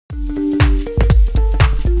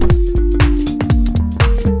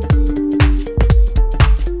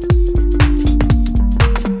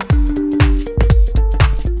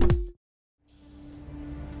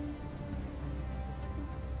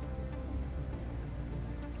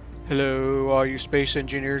Hello, all you space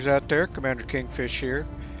engineers out there. Commander Kingfish here,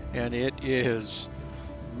 and it is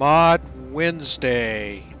Mod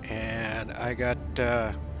Wednesday, and I got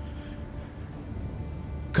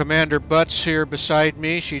Commander Butts here beside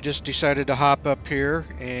me. She just decided to hop up here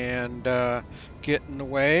and get in the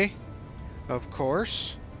way, of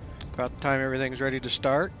course. About the time everything's ready to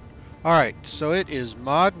start. Alright, so it is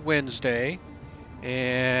Mod Wednesday,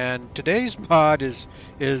 and today's mod is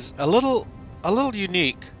a little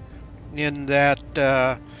unique in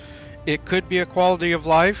that it could be a quality of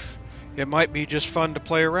life. It might be just fun to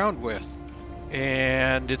play around with,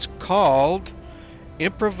 and it's called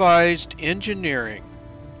Improvised Engineering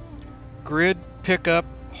Grid Pickup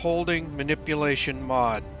Holding Manipulation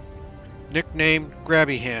Mod, nicknamed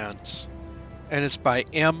Grabby Hands, and it's by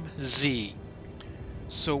MZ.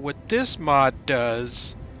 So what this mod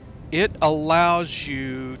does, it allows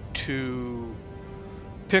you to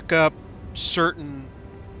pick up certain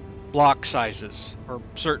block sizes or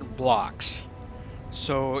certain blocks.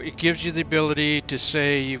 So it gives you the ability to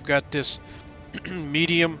say you've got this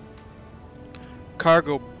medium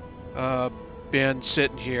cargo bin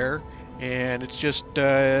sitting here, and it's just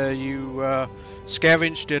you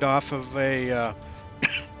scavenged it off of a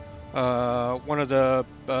one of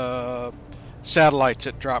the satellites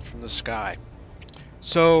that dropped from the sky.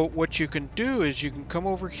 So what you can do is you can come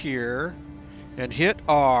over here and hit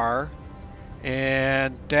R,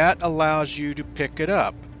 and that allows you to pick it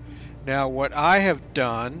up. Now what I have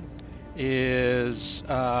done is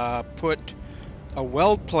put a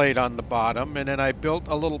weld plate on the bottom, and then I built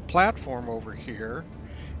a little platform over here,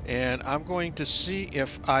 and I'm going to see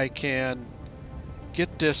if I can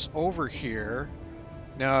get this over here.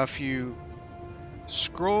 Now if you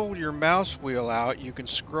scroll your mouse wheel out, you can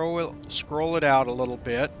scroll it out a little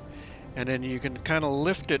bit, and then you can kind of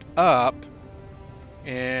lift it up,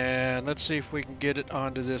 and let's see if we can get it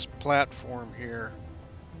onto this platform here.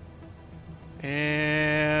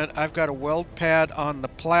 And I've got a weld pad on the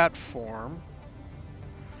platform.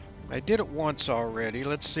 I did it once already.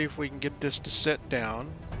 Let's see if we can get this to sit down.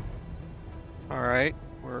 Alright,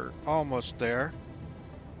 we're almost there.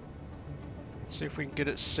 Let's see if we can get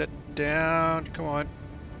it sit down. Come on.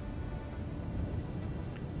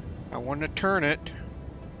 I want to turn it.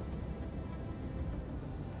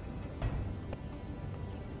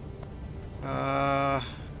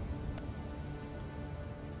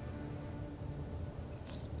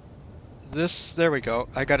 There we go.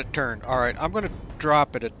 I got it turned. Alright, I'm going to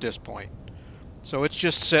drop it at this point. So it's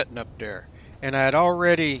just sitting up there. And I had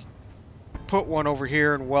already put one over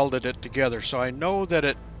here and welded it together, so I know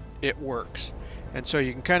that it works. And so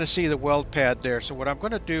you can kind of see the weld pad there. So what I'm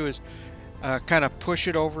going to do is kind of push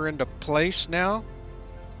it over into place now.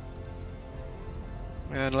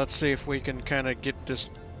 And let's see if we can kind of get this...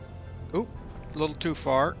 Oop, a little too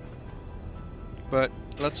far. But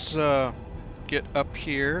let's get up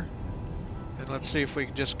here. And let's see if we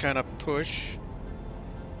can just kind of push.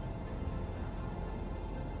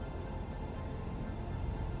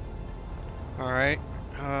 Alright.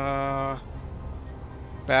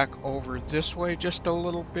 Back over this way just a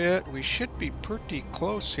little bit. We should be pretty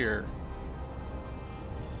close here.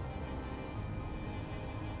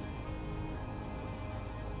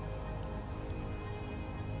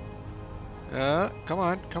 Come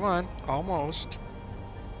on, come on. Almost.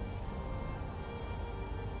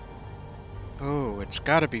 Oh, it's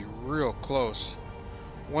got to be real close.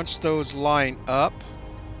 Once those line up.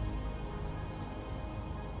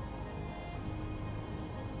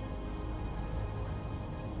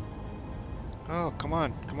 Oh, come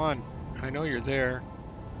on, come on. I know you're there.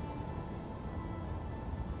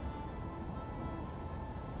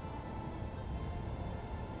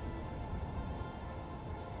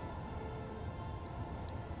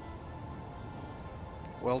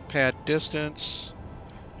 Weld pad distance.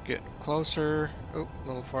 Get closer. Oh, a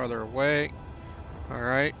little farther away.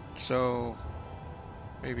 Alright, so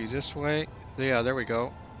maybe this way. Yeah, there we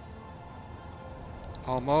go.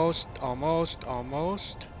 Almost, almost,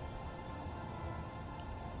 almost.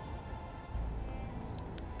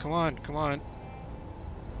 Come on, come on.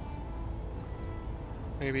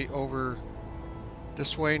 Maybe over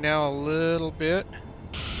this way now a little bit.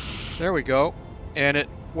 There we go. And it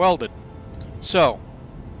welded. So,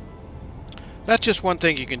 that's just one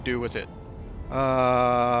thing you can do with it.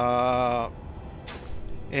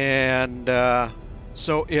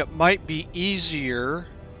 So it might be easier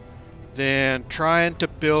than trying to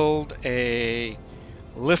build a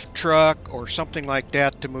lift truck or something like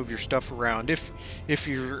that to move your stuff around if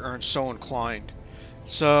you are so inclined.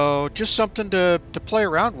 So just something to play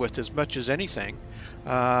around with as much as anything.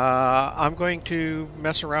 I'm going to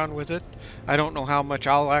mess around with it. I don't know how much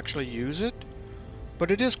I'll actually use it, but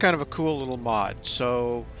it is kind of a cool little mod.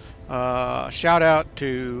 So shout out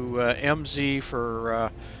to MZ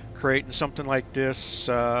for creating something like this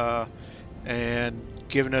and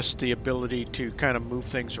giving us the ability to kind of move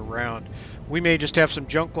things around. We may just have some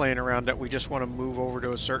junk laying around that we just want to move over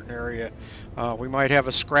to a certain area. We might have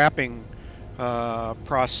a scrapping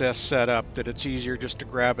process set up that it's easier just to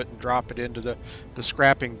grab it and drop it into the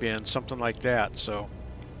scrapping bin, something like that. So,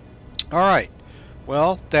 all right.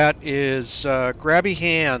 Well, that is Grabby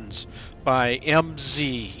Hands by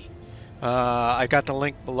MZ. I got the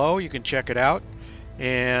link below. You can check it out.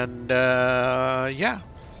 And yeah.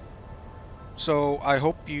 So I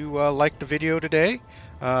hope you liked the video today.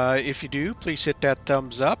 If you do, please hit that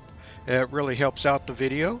thumbs up. It really helps out the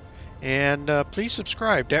video. And please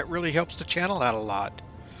subscribe. That really helps the channel out a lot.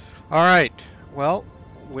 All right. Well,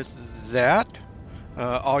 with that,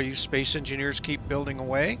 all you space engineers keep building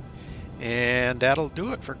away. And that'll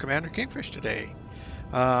do it for Commander Kingfish today.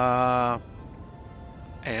 And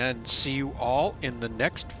see you all in the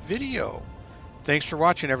next video. Thanks for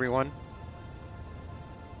watching, everyone.